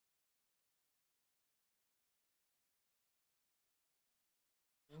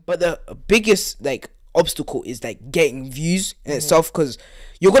But the biggest like obstacle is like getting views in itself, because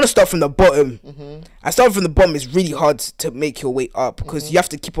you're gonna start from the bottom. And starting from the bottom is really hard to make your way up, because you have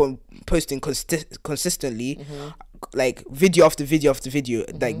to keep on posting consistently, like video after video after video,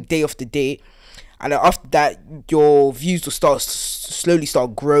 like day after day. And then after that, your views will slowly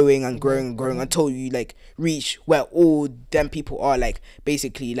start growing and growing and growing until you like reach where all them people are, like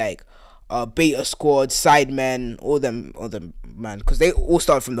basically like beta squad, sidemen, all them man, because they all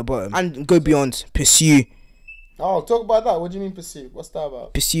start from the bottom and go beyond. Pursue. Oh, talk about that. What do you mean pursue? What's that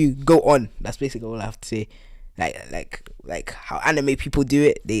about? Pursue, go on. That's basically all I have to say. Like how anime people do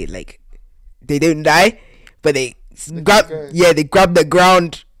it. They don't die, but they grab the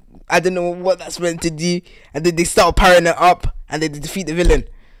ground. I don't know what that's meant to do, and then they start powering it up, and then they defeat the villain.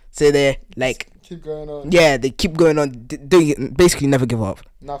 So they're like keep going on. Yeah, they keep going on, doing it. Basically, never give up.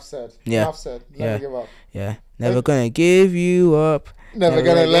 Enough said. Yeah. Enough said. Never give up. Yeah. Never gonna give you up. Never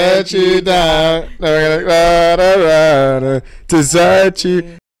gonna let you down. Never gonna desert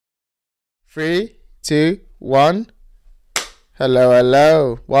you. 3, 2, 1.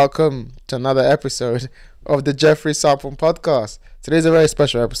 Hello. Welcome to another episode of the Jeffrey Sample Podcast. Today's a very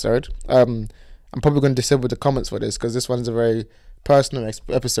special episode. I'm probably going to disable the comments for this because this one's a very personal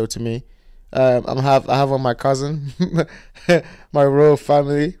episode to me. I have on my cousin, my royal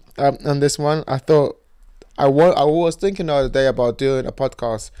family. On this one, I thought I was thinking the other day about doing a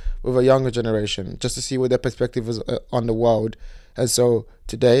podcast with a younger generation just to see what their perspective is on the world. And so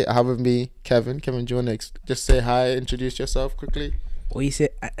today I have with me Kevin. Kevin, do you want to just say hi, introduce yourself quickly? What you say?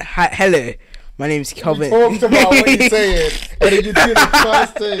 Hi, hello. My name is Kelvin. We talked about what you're saying, and then you do the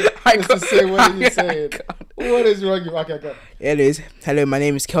first thing just to say what you're saying. What is wrong? Okay, go. Anyways, hello. My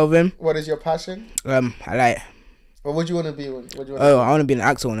name is Kelvin. What is your passion? I like. What would you want to be? I want to be an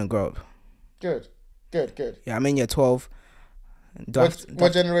actor when I grow up. Good. Yeah, I'm in year 12.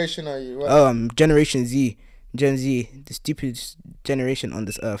 What generation are you? Generation Z. Gen Z, the stupidest generation on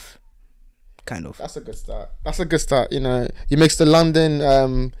this earth. Kind of. That's a good start. You know, you mix the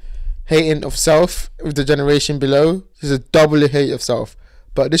London hating of self with the generation below. There's a double hate of self.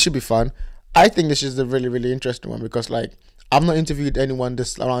 But this should be fun. I think this is a really, really interesting one because like I've not interviewed anyone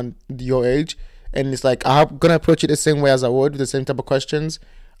this around your age, and it's like I'm gonna approach it the same way as I would with the same type of questions,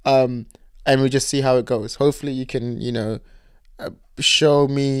 and we just see how it goes. Hopefully you can show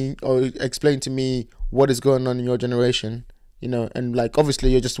me or explain to me what is going on in your generation, and like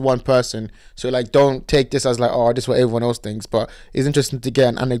obviously you're just one person, so like don't take this as like, oh, this is what everyone else thinks, but it's interesting to get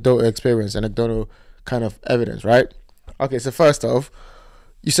an anecdotal experience, anecdotal kind of evidence, right? Okay, so first off,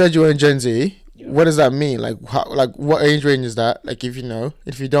 you said you were in Gen Z. What does that mean? Like what age range is that? Like if you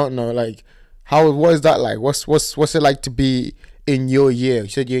don't know, like what is that like? What's it like to be in your year? You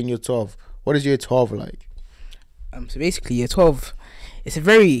said you're in year 12. What is year 12 like? So basically year 12, it's a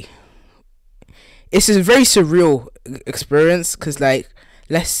very surreal experience, because like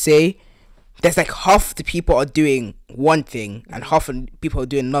let's say there's like half the people are doing one thing and half of the people are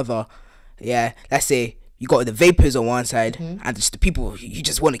doing another. Yeah, let's say you got the vapors on one side and just the people you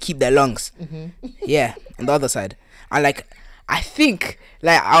just want to keep their lungs. Yeah, on the other side. And like I think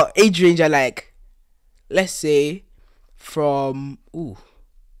like our age range are like, let's say from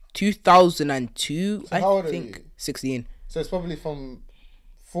 2002. So how old are you? 16. So it's probably from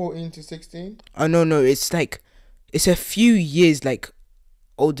 14 to 16? Oh no, it's like it's a few years like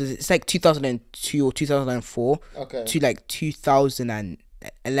older. It's like 2002 or 2004 to like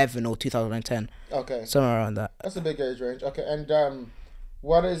 2011 or 2010. Okay, somewhere around that. That's a big age range. Okay, and so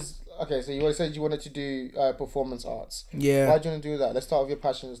you said you wanted to do performance arts. Yeah. Why do you want to do that? Let's start with your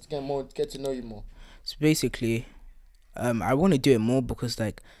passions to get to know you more. So basically I want to do it more because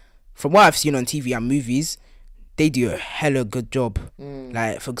like from what I've seen on TV and movies, they do a hella good job.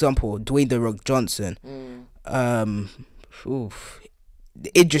 Like for example, Dwayne The Rock Johnson, the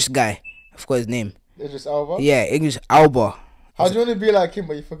Idris guy, I forgot his name. Idris Elba. Yeah, Idris Elba. How do you want to be like him,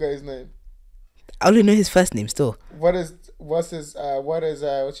 but you forgot his name? I only know his first name still. What's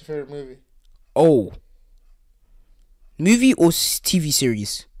your favorite movie? Oh, movie or TV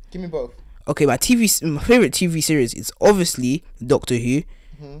series? Give me both. Okay, my favorite TV series is obviously Doctor Who.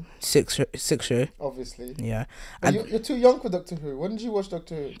 Six show. Obviously. Yeah. And you're too young for Doctor Who. When did you watch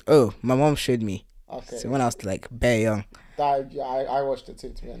Doctor Who? Oh, my mom showed me. Okay. So when I was like bare young. I watched it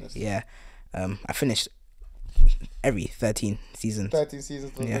too, to be honest. Yeah. I finished every 13 seasons. 13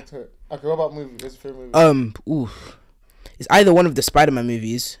 seasons of Doctor Who. Okay, what about movie? What's your favorite movie? It's either one of the Spider-Man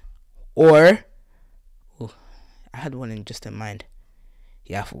movies or I had one in mind.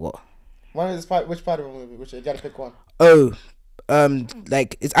 Yeah, I forgot. Which Spider-Man movie? Which you gotta pick one.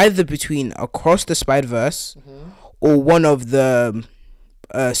 Like it's either between Across the Spider-Verse or one of the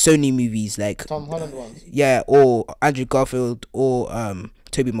Sony movies, like Tom Holland ones. yeah, or Andrew Garfield, or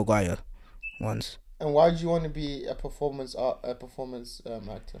Tobey Maguire ones. And why do you want to be a performance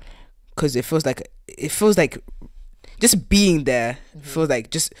actor? Because it feels like just being there feels like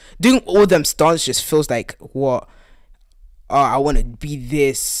just doing all them stunts just feels like what. I want to be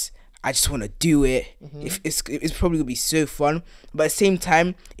this. I just want to do it. It's probably gonna be so fun, but at the same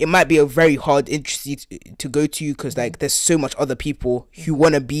time, it might be a very hard industry to go to because like there's so much other people who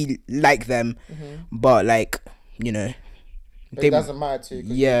want to be like them, but like But it doesn't matter to you.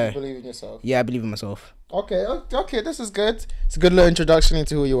 'Cause you believe in yourself. Yeah, I believe in myself. Okay, this is good. It's a good little introduction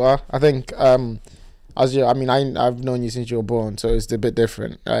into who you are. I think I've known you since you were born, so it's a bit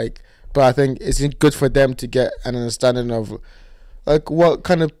different. Like, but I think it's good for them to get an understanding of like what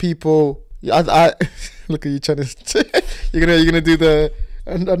kind of people. I look at you trying to. you're gonna do the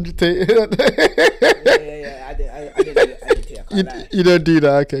undertake. Yeah. I did. You don't do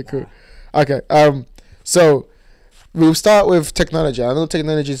that. Okay, cool. Okay. So we'll start with technology. I know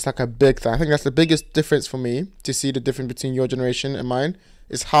technology is like a big thing. I think that's the biggest difference for me to see the difference between your generation and mine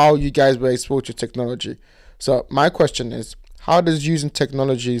is how you guys were exposed to technology. So my question is, how does using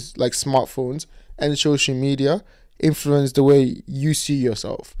technologies like smartphones and social media influence the way you see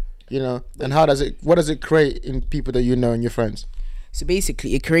yourself? And what does it create in people that you know and your friends? So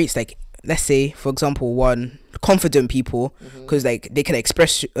basically, it creates like, let's say, for example, one confident people because like they can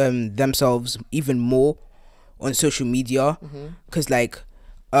express themselves even more on social media because like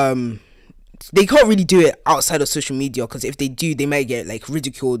they can't really do it outside of social media because if they do, they might get like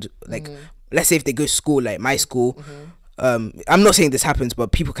ridiculed. Like let's say if they go to school, like my school. I'm not saying this happens,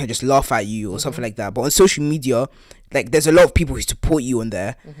 but people can just laugh at you or something like that. But on social media, like there's a lot of people who support you on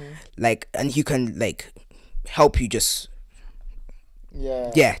there, like, and you can like help you just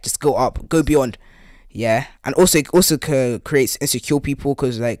just go up, go beyond, and also it also creates insecure people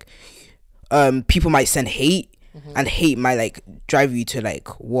because like people might send hate, and hate might like drive you to like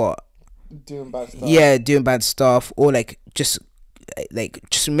what doing bad stuff, or like just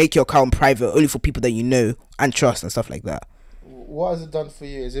make your account private only for people that you know and trust and stuff like that. What has it done for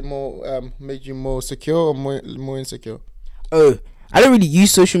you? Is it more made you more secure or more insecure? Oh, I don't really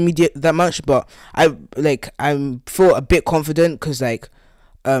use social media that much, but I feel a bit confident because like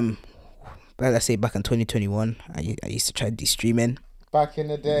let's say back in 2021 I used to try to do streaming. Back in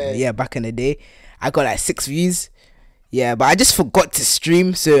the day, I got like 6 views, but I just forgot to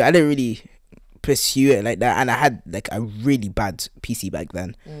stream, so I didn't really pursue it like that, and I had like a really bad PC back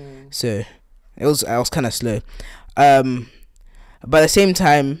then, so I was kind of slow, but at the same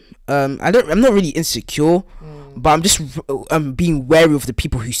time I'm not really insecure, but I'm just being wary of the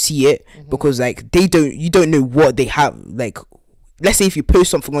people who see it because like you don't know what they have. Like let's say if you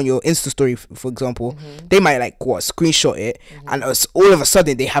post something on your Insta story, for example, they might like screenshot it, and all of a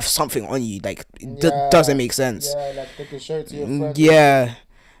sudden they have something on you. Like it doesn't make sense. Like they can show it to your friends.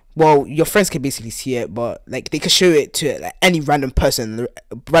 Well, your friends can basically see it, but like they can show it to like any random person. The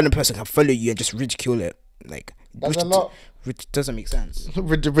random person can follow you and just ridicule it. Like that's a lot. Which doesn't make sense.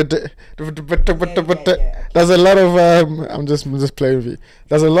 There's a lot of I'm just playing with you.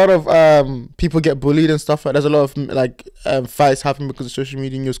 There's a lot of people get bullied and stuff. There's a lot of like fights happen because of social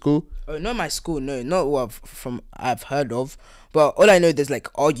media in your school. Oh, not my school. No, not what I've heard of. But all I know, there's like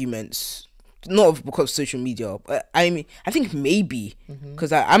arguments. Not because of social media, but I mean, I think maybe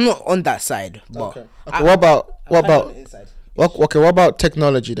because I'm not on that side. But okay. What about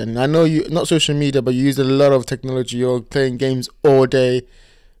technology then? I know you not social media, but you use a lot of technology. You're playing games all day,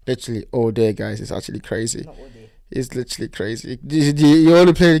 literally all day, guys. It's actually crazy. Not all day. It's literally crazy.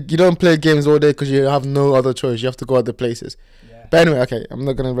 You don't play games all day because you have no other choice. You have to go other places. Yeah. But anyway, okay, I'm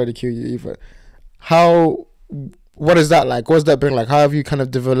not gonna ridicule you either. What is that like? What's that been like? How have you kind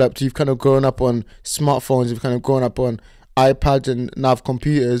of developed? You've kind of grown up on smartphones. You've kind of grown up on iPads and now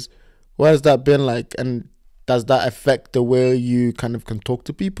computers. What has that been like? And does that affect the way you kind of can talk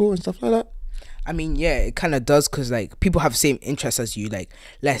to people and stuff like that? I mean, yeah, it kind of does because like people have the same interests as you. Like,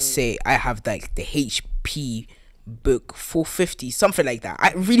 let's say I have like the HP book 450, something like that.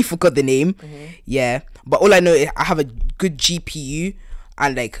 I really forgot the name. Yeah, but all I know is I have a good GPU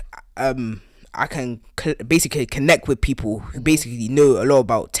and like I can basically connect with people who basically know a lot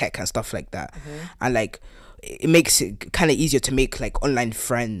about tech and stuff like that, and like it makes it kind of easier to make like online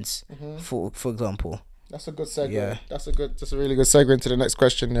friends, for example. That's a good segue. Yeah. That's a really good segue into the next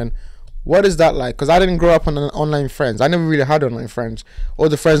question then. What is that like? Because I didn't grow up on online friends. I never really had online friends. All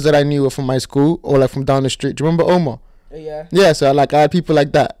the friends that I knew were from my school or like from down the street. Do you remember Omar? Yeah. Yeah, so like I had people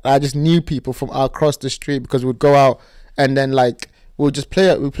like that. I just knew people from across the street because we'd go out and then like we'll just play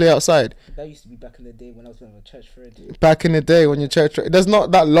it. We play outside. That used to be back in the day when I was with a church friend. Back in the day when your church, that's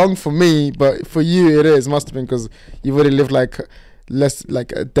not that long for me, but for you it is. Must have been because you've already lived like less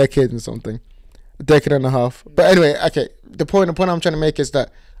like a decade or something, a decade and a half. But anyway, okay. The point I'm trying to make is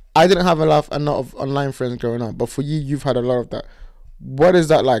that I didn't have a lot of online friends growing up, but for you, you've had a lot of that. What is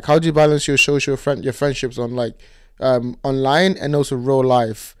that like? How do you balance your your friendships on like online and also real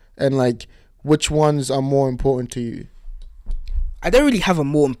life, and like which ones are more important to you? I don't really have a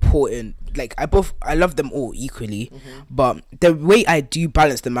more important, like I love them all equally, but the way I do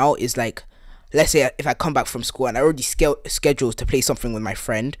balance them out is like, let's say if I come back from school and I already scheduled to play something with my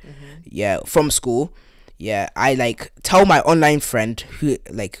friend, from school, I like tell my online friend who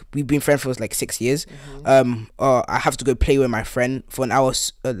like we've been friends for like 6 years, I have to go play with my friend for an hour,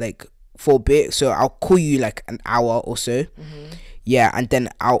 like for a bit, so I'll call you like an hour or so. And then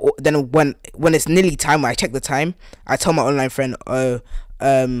when it's nearly time, I check the time, I tell my online friend,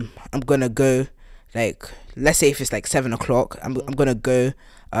 I'm gonna go, like let's say if it's like 7 o'clock, I'm gonna go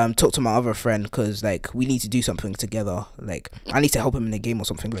talk to my other friend because like we need to do something together, like I need to help him in the game or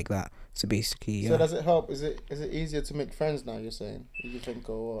something like that. So basically, So does it help? Is it easier to make friends now, you're saying? You think,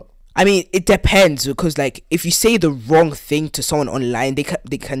 or what? I mean, it depends, because like if you say the wrong thing to someone online, they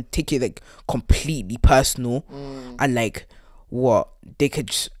can take it like completely personal, and like what they could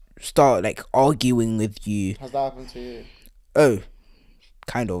start like arguing with you. Has that happened to you? Oh,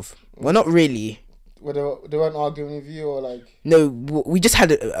 kind of. Well, not really. They weren't arguing with you, or like? No, we just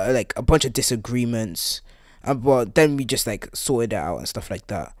had like a bunch of disagreements, but then we just like sorted it out and stuff like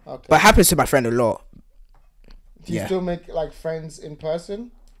that. Okay. But it happens to my friend a lot. Do you still make like friends in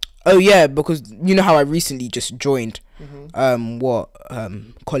person? Oh yeah, because you know how I recently just joined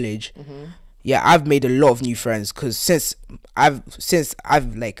college. Yeah, I've made a lot of new friends because since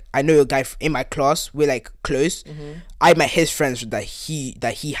I've like I know a guy in my class, we're like close. I met his friends that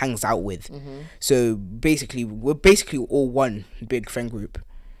he hangs out with. So basically we're all one big friend group.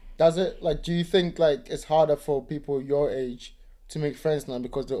 Does it, like, do you think like it's harder for people your age to make friends now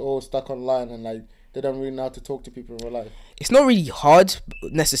because they're all stuck online and like they don't really know how to talk to people in real life? It's not really hard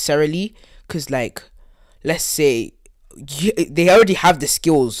necessarily, because like let's say they already have the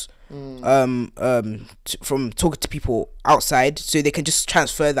skills from talking to people outside, so they can just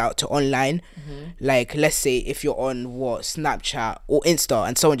transfer that to online. Like let's say if you're on Snapchat or Insta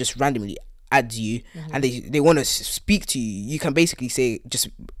and someone just randomly adds you and they want to speak to you, you can basically say, just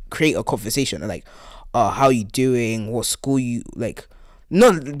create a conversation like, how you doing, what school you like,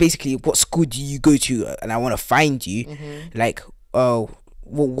 not basically what school do you go to, and I want to find you, like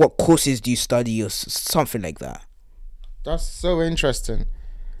what courses do you study, or something like that. That's so interesting.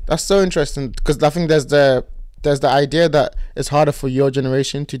 Because I think there's the idea that it's harder for your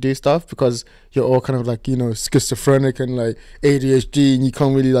generation to do stuff because you're all kind of like, you know, schizophrenic and like ADHD, and you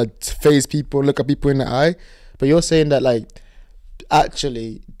can't really like face people, look at people in the eye. But you're saying that like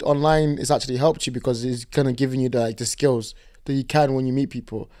actually online has actually helped you because it's kind of giving you the skills that you can when you meet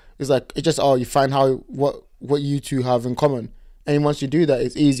people. It's like it's just you find what you two have in common, and once you do that,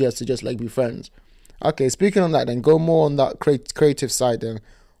 it's easier to just like be friends. Okay, speaking on that, then go more on that creative side. Then,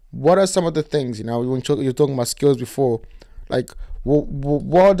 what are some of the things, you know, when you're talking about skills before, like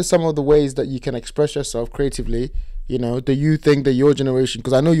what are some of the ways that you can express yourself creatively? You know, do you think that your generation,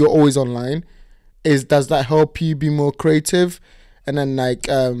 because I know you're always online, does that help you be more creative? And then like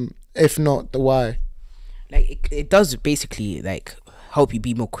if not, the why? Like it does basically like help you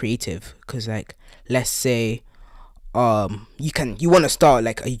be more creative, because like let's say you want to start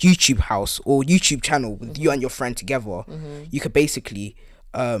like a YouTube house or YouTube channel with you and your friend together. You could basically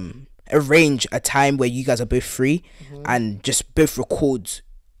arrange a time where you guys are both free and just both record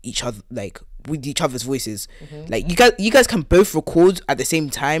each other, like with each other's voices. Like you guys can both record at the same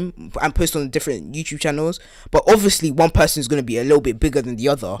time and post on different YouTube channels, but obviously one person is going to be a little bit bigger than the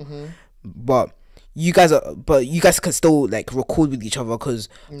other, but you guys can still like record with each other, because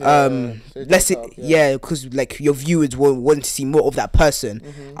let's say because like your viewers will want to see more of that person,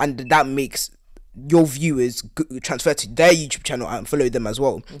 and that makes your viewers transfer to their YouTube channel and follow them as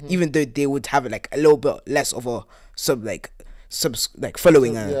well, even though they would have like a little bit less of a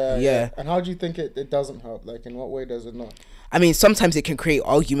following. And how do you think it doesn't help? Like, in what way does it not? I mean, sometimes it can create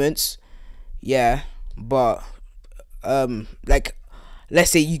arguments, but like let's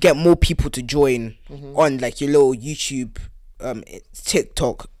say you get more people to join on like your little YouTube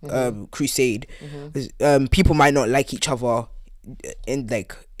TikTok crusade. People might not like each other in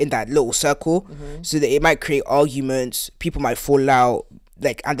that little circle, so that it might create arguments. People might fall out,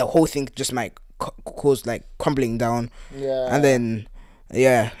 like, and the whole thing just might cause like crumbling down. And then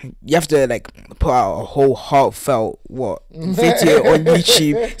Yeah, you have to like put out a whole heartfelt video on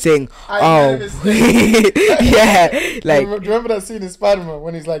YouTube saying, I made a mistake. yeah, like do you remember that scene in Spider-Man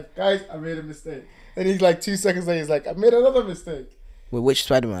when he's like, guys, I made a mistake, and he's like 2 seconds later he's like, I made another mistake. with which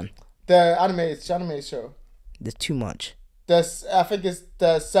Spider-Man? The anime show. There's too much. I think it's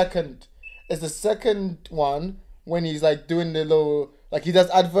the second. It's the second one when he's like doing the little, like he does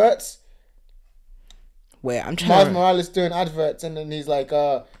adverts. Wait, I'm trying. Miles Morales doing adverts, and then he's like,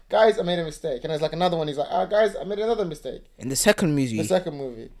 guys, I made a mistake. And there's like another one. He's like, guys, I made another mistake. In the second movie. The second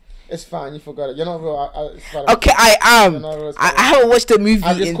movie. It's fine. You forgot it. You're not real. Okay, I am. I haven't watched the movie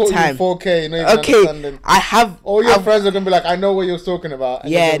I just in called time. You 4K. You know, you Okay, understanding. I have. All your friends are gonna be like, I know what you're talking about.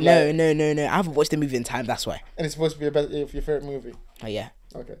 And Yeah, like, no. I haven't watched the movie in time. That's why. And it's supposed to be your favorite movie. Oh yeah.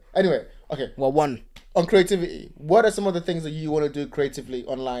 Okay. Anyway, okay. Well, one. On creativity, what are some of the things that you want to do creatively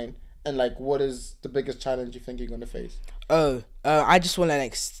online, and like, what is the biggest challenge you think you're gonna face? I just want to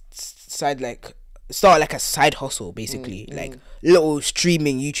like start like a side hustle, basically, like little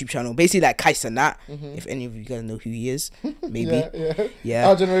streaming YouTube channel, basically like Kai Cenat. If any of you guys know who he is, maybe. Yeah.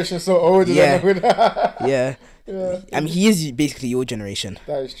 Our generation is so old. Yeah. Yeah. I mean, he is basically your generation.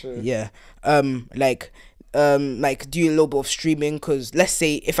 That is true. Yeah. Like do a little bit of streaming, because let's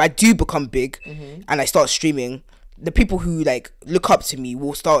say if I do become big and I start streaming, the people who like look up to me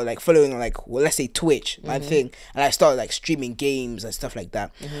will start like following like, well, let's say Twitch, my thing, and I start like streaming games and stuff like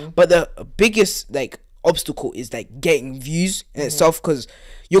that. But the biggest like obstacle is like getting views in itself, because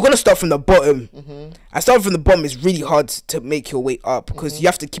you're gonna start from the bottom. And starting from the bottom is really hard to make your way up, because you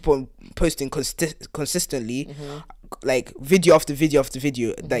have to keep on posting consistently, like video after video after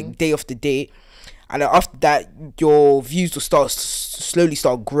video, like day after day. And then after that, your views will slowly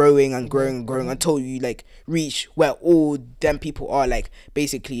start growing and growing and growing until you like reach where all them people are, like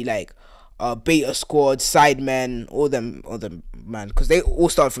basically like Beta Squad, Sidemen, all them man, because they all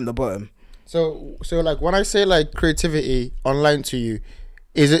start from the bottom. So like when I say like creativity online to you,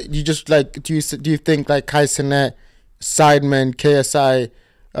 is it you just like do you think like Kai Cenat, Sidemen, KSI,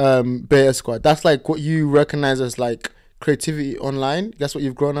 Beta Squad? That's like what you recognize as like creativity online. That's what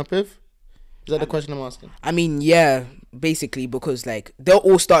you've grown up with. Is that the question I'm asking? I mean, yeah, basically, because like they'll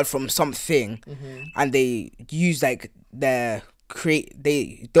all start from something, and they use like they're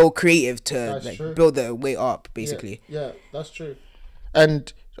creative to like build their way up, basically. Yeah, that's true.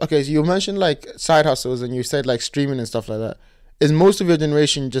 And okay, so you mentioned like side hustles, and you said like streaming and stuff like that. Is most of your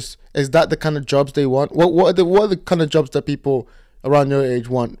generation is that the kind of jobs they want? What are the kind of jobs that people around your age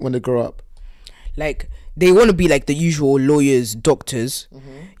want when they grow up? Like, they want to be like the usual lawyers, doctors,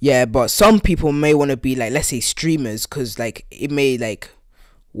 yeah, but some people may want to be like, let's say, streamers, because like it may like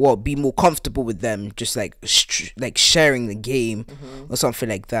be more comfortable with them, just like like sharing the game or something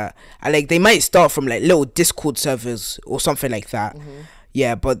like that. And like they might start from like little Discord servers or something like that.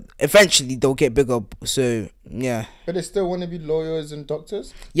 Yeah, but eventually they'll get bigger. So yeah. But they still want to be lawyers and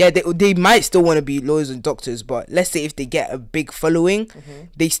doctors? Yeah, they might still want to be lawyers and doctors, but let's say if they get a big following,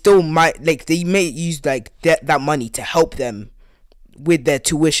 they still might like they may use like that money to help them with their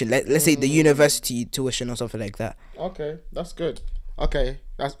tuition. Let's say the university tuition or something like that. Okay, that's good. Okay,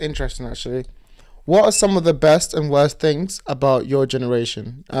 that's interesting actually. What are some of the best and worst things about your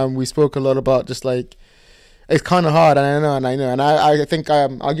generation? We spoke a lot about just like, it's kind of hard, and I know, and I think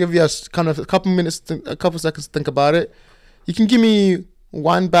I'll give you a couple minutes, a couple seconds to think about it. You can give me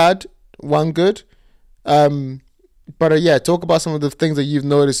one bad, one good, but yeah, talk about some of the things that you've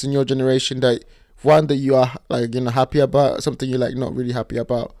noticed in your generation that you are like happy about, something you're like not really happy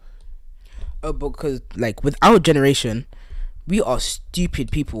about. Because like with our generation, we are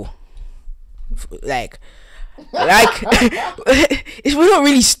stupid people. Like we're not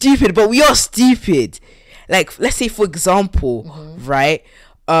really stupid, but we are stupid. Like, let's say, for example, right,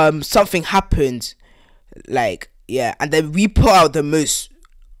 something happened, like, yeah, and then we put out the most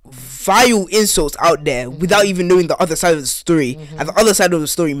vile insults out there without even knowing the other side of the story, and the other side of the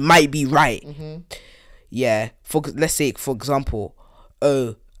story might be right. Yeah, let's say, for example,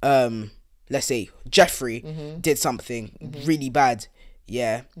 let's say Jeffrey did something really bad,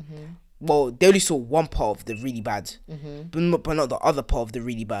 yeah. Well, they only saw one part of the really bad, but not the other part of the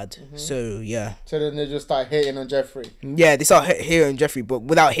really bad. So yeah. So then they just start hating on Jeffrey. Yeah, they start hearing Jeffrey, but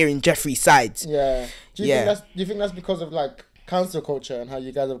without hearing Jeffrey's sides. Yeah. Do you think that's because of like cancel culture and how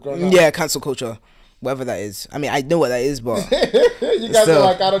you guys have grown up? Yeah, cancel culture, whatever that is. I mean, I know what that is, but you guys are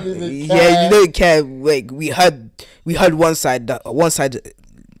like, I don't even care. Yeah, you don't care. Like we heard one side. One side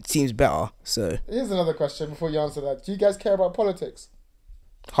seems better. So here's another question before you answer that. Do you guys care about politics?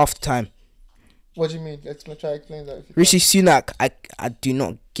 Half the time. What do you mean? Let's try to explain that. Rishi Sunak, I do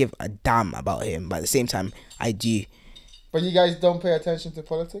not give a damn about him, but at the same time, I do. But you guys don't pay attention to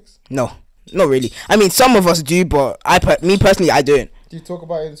politics? No, not really. I mean, some of us do, but me personally, I don't. Do you talk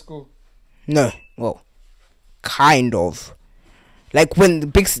about it in school? No, well, kind of. Like when the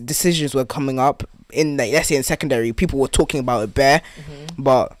big decisions were coming up in, like, let's say in secondary, people were talking about it bare,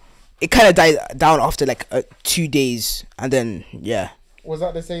 but it kind of died down after like 2 days, and then yeah. Was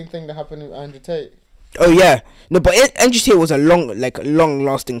that the same thing that happened with Andrew Tate? Oh yeah, no, but Andrew Tate was a long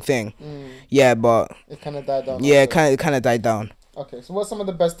lasting thing. Yeah, but it kind of died down. Yeah, it kind of died down. Okay, so what's some of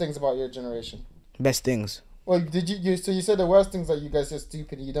the best things about your generation? Best things. Well, did you so you said the worst things that you guys are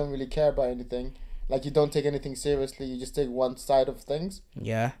stupid. You don't really care about anything. Like, you don't take anything seriously. You just take one side of things.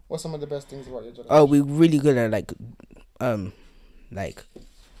 Yeah. What's some of the best things about your generation? Oh, we're really good at like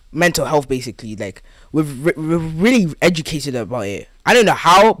mental health. Basically, like we're really educated about it. I don't know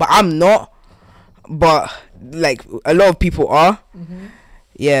how, but I'm not. But like a lot of people are.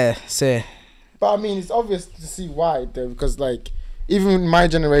 Yeah. So. But I mean, it's obvious to see why though, because like even in my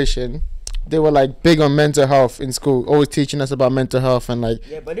generation, they were like big on mental health in school, always teaching us about mental health and like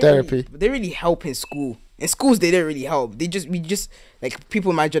therapy. They really help in school. In schools, they don't really help. We just like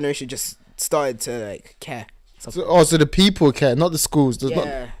people in my generation just started to like care. So the people care, not the schools.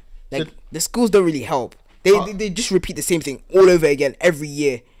 The schools don't really help. They just repeat the same thing all over again every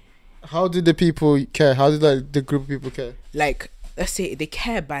year. How did the people care? How did like the group of people care? Like, let's say they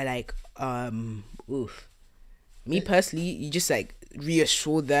care by like me personally, you just like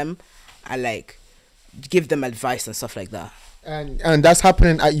reassure them and like give them advice and stuff like that. And that's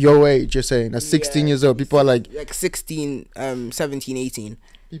happening at your age, you're saying? At 16 years old, people are like 16, 17, 18.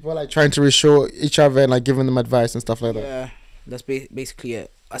 People are like trying to reassure each other and like giving them advice and stuff like that. Yeah, that's basically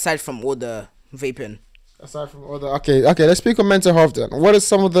it. Aside from all the vaping. Okay, let's speak on mental health then. What are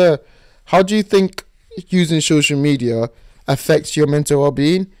some of the, how do you think using social media affects your mental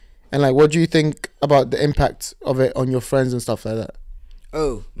well-being? And like, what do you think about the impact of it on your friends and stuff like that?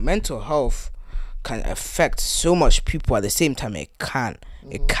 Oh, mental health can affect so much people at the same time. It can't.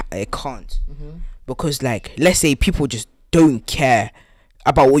 It can't. Because like, let's say people just don't care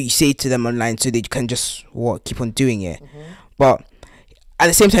about what you say to them online, so they can just keep on doing it. But at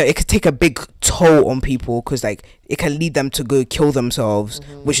the same time, it could take a big toll on people, because like it can lead them to go kill themselves,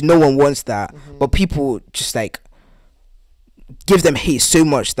 which no one wants that. But people just like give them hate so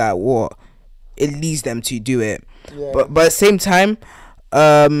much that it leads them to do it. But at the same time,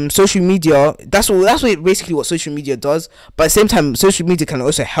 social media, that's basically what social media does. But at the same time, social media can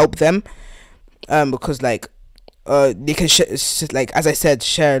also help them, because like they can like, as I said,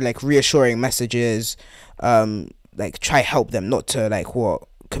 share like reassuring messages, like try help them not to like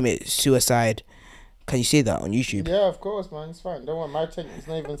commit suicide. Can you say that on YouTube? Yeah, of course, man. It's fine. Don't worry. My thing is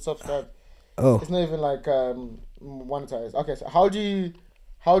not even subscribed. Oh, it's not even like monetized. Okay, so how do you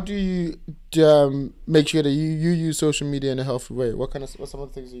make sure that you use social media in a healthy way? What some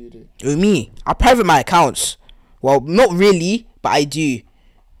of the things do you do? With me, I private my accounts. Well, not really, but I do.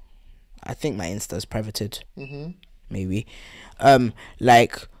 I think my Insta is privated. Maybe.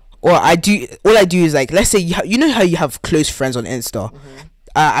 Like, all I do is like, let's say you know how you have close friends on Insta.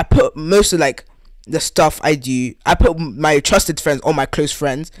 I put most of like the stuff I do. I put my trusted friends on my close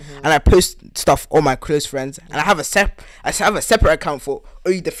friends, and I post stuff on my close friends. And I have a separate account for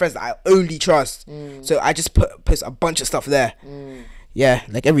only the friends that I only trust. So I just post a bunch of stuff there. Yeah,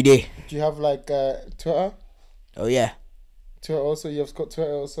 like every day. Do you have like Twitter? Oh yeah. Twitter also. You have got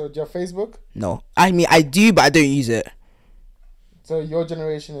Twitter also. Do you have Facebook? No, I mean I do, but I don't use it. So your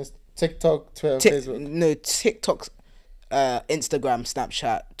generation is TikTok, Twitter, Facebook. No, TikTok, Instagram,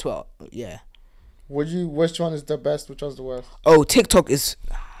 Snapchat, Twitter. Yeah. Which one is the best? Which one's the worst? Oh, TikTok is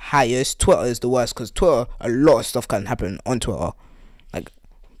highest. Twitter is the worst, because Twitter, a lot of stuff can happen on Twitter. Like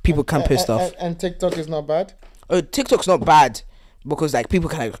people can post stuff. And TikTok is not bad. Oh, TikTok's not bad, because like people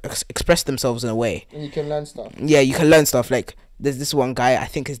can express themselves in a way. And you can learn stuff. Yeah, you can learn stuff. Like there's this one guy, I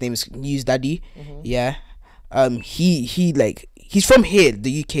think his name is News Daddy. Yeah. He's from here,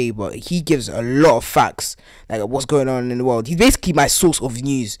 the UK, but he gives a lot of facts, like what's going on in the world. He's basically my source of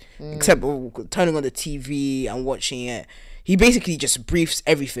news, except turning on the TV and watching it. He basically just briefs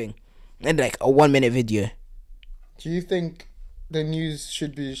everything in like a 1 minute video. Do you think the news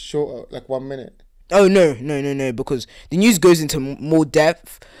should be shorter, like 1 minute? Oh no, because the news goes into more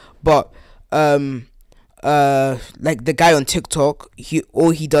depth, but like the guy on TikTok,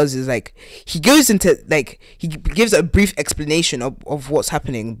 all he does is like he goes into like he gives a brief explanation of what's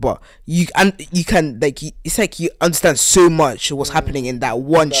happening, but you can like it's like you understand so much of what's happening in that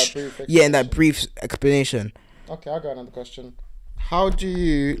one in that brief explanation. Okay, I got another question. How do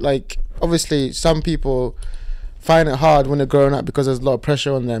you, like, obviously some people find it hard when they're growing up because there's a lot of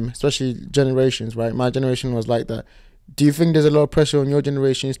pressure on them, especially generations, right? My generation was like that. Do you think there's a lot of pressure on your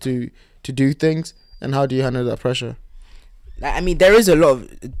generations to do things, and how do you handle that pressure? Like, I mean, there is a lot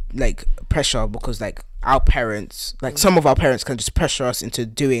of like pressure because like our parents, like some of our parents can just pressure us into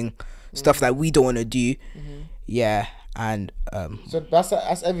doing stuff that we don't want to do. Yeah, and so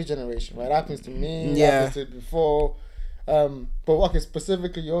that's every generation, right? It happens to me. Yeah. It happens to before. But okay,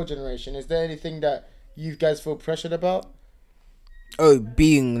 specifically your generation, is there anything that you guys feel pressured about? oh,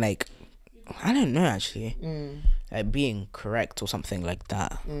 being like, I don't know actually, like being correct or something like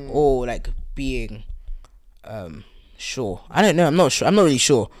that, or like being sure. I don't know. I'm not sure. I'm not really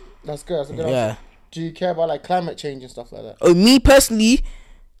sure. That's good. That's a good Yeah. answer. Do you care about like climate change and stuff like that? Oh, me personally,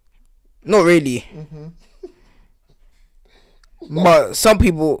 not really. But some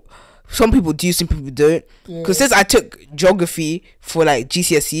people do, some people don't. Because since I took geography for like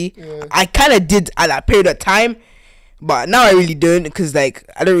GCSE, I kind of did at that period of time, but now I really don't, because like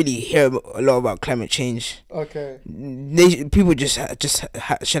I don't really hear a lot about climate change. Okay. People just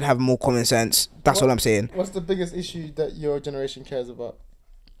should have more common sense. That's all I'm saying. What's the biggest issue that your generation cares about?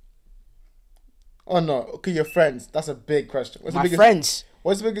 Oh no, okay, your friends. That's a big question. My friends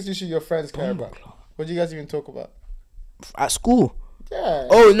What's the biggest issue your friends care about? What do you guys even talk about? at school. Yeah.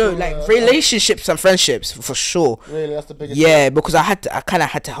 Oh no, like relationships and friendships for sure. Really, that's the biggest. Yeah, because I kind of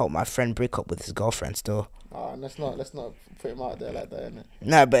had to help my friend break up with his girlfriend still. Oh, let's not put him out there like that, innit?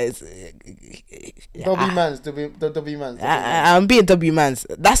 Nah, but it's W mans, W mans. I'm being W mans.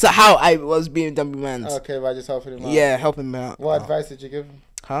 That's how I was being W mans. Okay, by just helping him out. Yeah, helping him out. What advice did you give him?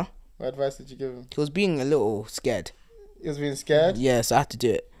 Huh? What advice did you give him? He was being a little scared. He was being scared. Yeah, so I had to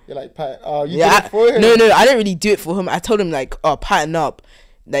do it. You're like, oh, you Yeah, did it for him. No, I didn't really do it for him. I told him like, oh, pattern up.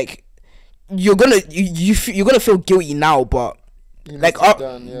 Like, you're gonna feel guilty now, but like,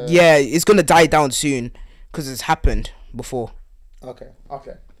 done, yeah, it's gonna die down soon because it's happened before. Okay.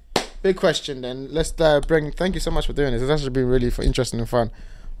 Big question then. Let's thank you so much for doing this. It's actually been really interesting and fun.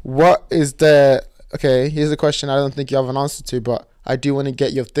 What is the... Okay, here's a question I don't think you have an answer to, but I do want to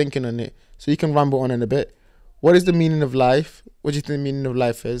get your thinking on it. So you can ramble on in a bit. What is the meaning of life? What do you think the meaning of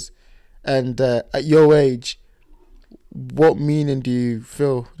life is? And at your age, what meaning do you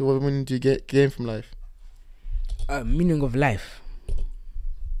feel? What meaning do you gain from life? Meaning of life.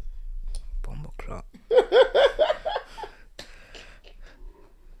 Bomber clock.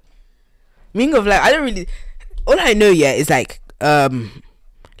 Meaning of life. I don't really. All I know yet is like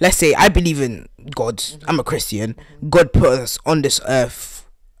let's say I believe in God. I'm a Christian. God put us on this earth.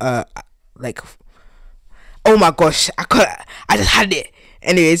 Like, oh my gosh, I just had it.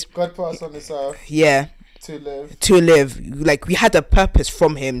 Anyways, God put us on this earth. Yeah. To live. Like, we had a purpose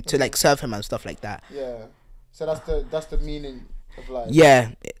from Him to like serve Him and stuff like that. Yeah. So that's the meaning of life.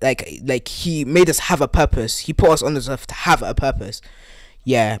 Yeah, like He made us have a purpose. He put us on this earth to have a purpose.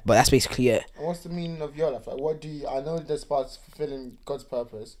 Yeah, but that's basically it. And what's the meaning of your life? Like, what do you... I know there's parts fulfilling God's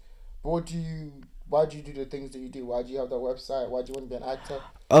purpose, but why do you do the things that you do? Why do you have that website? Why do you want to be an actor?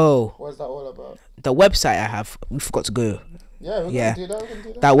 Oh. What is that all about? The website I have, we forgot to go. Yeah, we're gonna do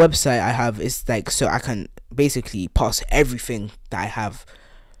that. That website I have is like, so I can basically pass everything that I have.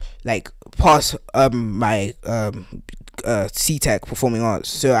 Like, pass my C-Tech Performing Arts.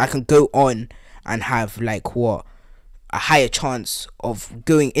 So I can go on and have like a higher chance of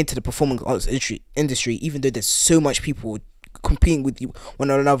going into the performing arts industry, even though there's so much people competing with one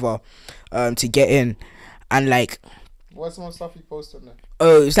another to get in. And like, what's some stuff you post on there?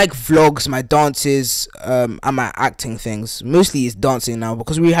 Oh, it's like vlogs, my dances, and my acting things. Mostly it's dancing now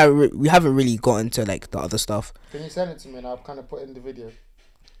because we haven't really got into like the other stuff. Can you send it to me and I'll kind of put it in the video?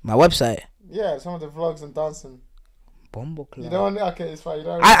 My website. Yeah, some of the vlogs and dancing. Bombo club. You don't want... Okay, it's fine. You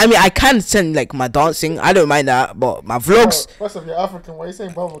don't... I mean, I can send like my dancing. I don't mind that, but my vlogs. Oh, first of all, you're African. Why are you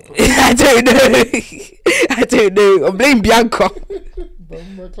saying bombo club? I don't know. I don't know. I'm blaming Bianca.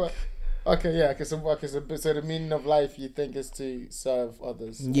 Bombo club. Okay, yeah. So the meaning of life you think is to serve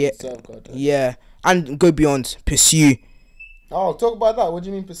others. Yeah. Serve God. Right? Yeah, and go beyond. Pursue. Oh, talk about that. What do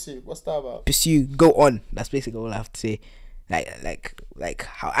you mean pursue? What's that about? Pursue. Go on. That's basically all I have to say. Like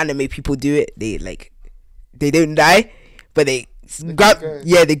how anime people do it. They don't die, but they grab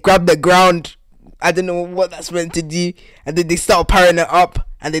the ground. I don't know what that's meant to do, and then they start powering it up,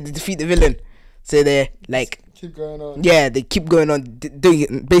 and they defeat the villain. So they're like, keep going on. Yeah, they keep going on, doing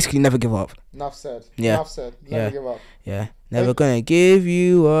it. Basically, never give up. Enough said. Yeah. Enough said. Never give up. Yeah. Never gonna give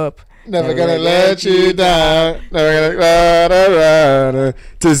you up. Never gonna let you down. Never gonna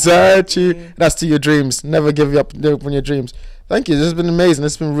desert you. That's to your dreams. Never give up on your dreams. Thank you. This has been amazing.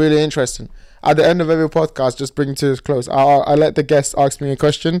 This has been really interesting. At the end of every podcast, just bring it to a close. I let the guests ask me a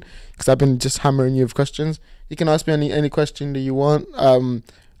question because I've been just hammering you with questions. You can ask me any question that you want.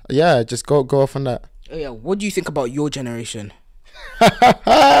 Yeah, just go off on that. Oh yeah, what do you think about your generation?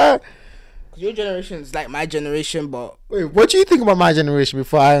 'Cause your generation is like my generation, but Wait, what do you think about my generation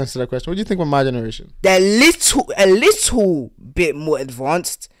before I answer that question? What do you think about my generation? they're a little bit more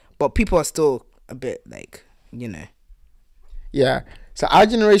advanced, but people are still a bit like, you know. Yeah. So our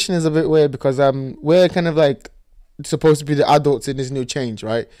generation is a bit weird because we're kind of like supposed to be the adults in this new change,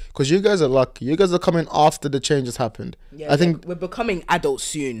 right? Because you guys are lucky. You guys are coming after the change has happened. Yeah, I think we're becoming adults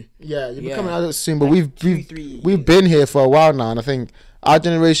soon. yeah, you're Yeah. becoming adults soon, but Like we've been here for a while now, and I think our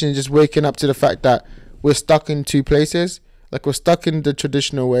generation is just waking up to the fact that we're stuck in two places. Like we're stuck in the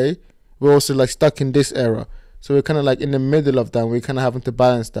traditional way. We're also like stuck in this era. So we're kind of like in the middle of that. We're kind of having to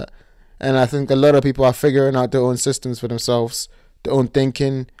balance that. And I think a lot of people are figuring out their own systems for themselves, their own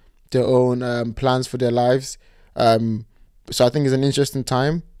thinking, their own plans for their lives. So I think it's an interesting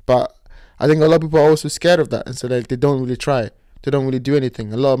time, but I think a lot of people are also scared of that, and so they don't really try. They don't really do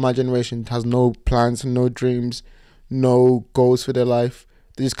anything. A lot of my generation has no plans, no dreams, no goals for their life.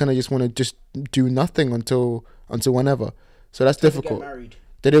 They just kind of just want to just do nothing until whenever. So that's difficult. Get married.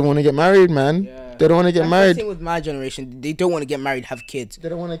 They don't want to get married, man. Yeah. They don't want to get married. The thing with my generation, they don't want to get married, have kids. They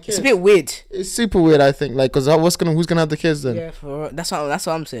don't want to kids. It's a bit weird. It's super weird, I think. Like, cause who's gonna have the kids then? Yeah, that's what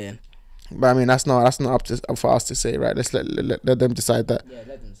I'm saying. But I mean, that's not up for us to say, right? Let's let them decide that. Yeah,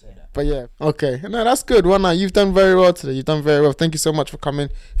 let them say that. But yeah, okay. No, that's good. Well, now you've done very well today. You've done very well. Thank you so much for coming.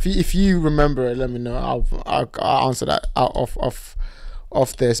 If you remember it, let me know. I'll answer that out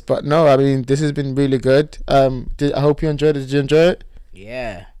off this. But no, I mean, this has been really good. I hope you enjoyed it. Did you enjoy it?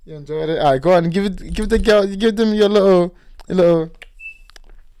 Yeah. You enjoyed it. Alright, go on. Give the girl. Give them your little.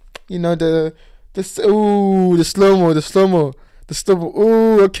 You know the slow mo.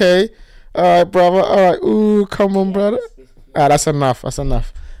 Ooh, okay. Alright, brother. Alright. Ooh, come on, brother. That's enough.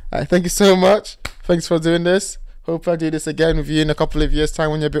 Alright, thank you so much. Thanks for doing this. Hope I do this again with you in a couple of years'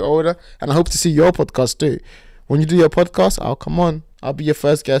 time when you're a bit older. And I hope to see your podcast too. When you do your podcast, I'll come on. I'll be your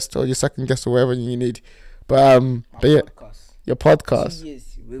first guest or your second guest or whatever you need. But yeah, your podcast. 2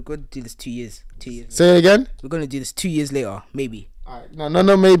 years. We're going to do this 2 years. 2 years. Say it again. We're going to do this 2 years later, maybe. Alright,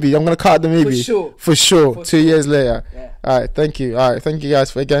 no, maybe. I'm gonna cut the maybe. For sure. 2 years later. Yeah. Alright, thank you. Alright, thank you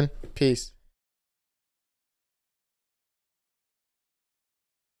guys for again. Peace.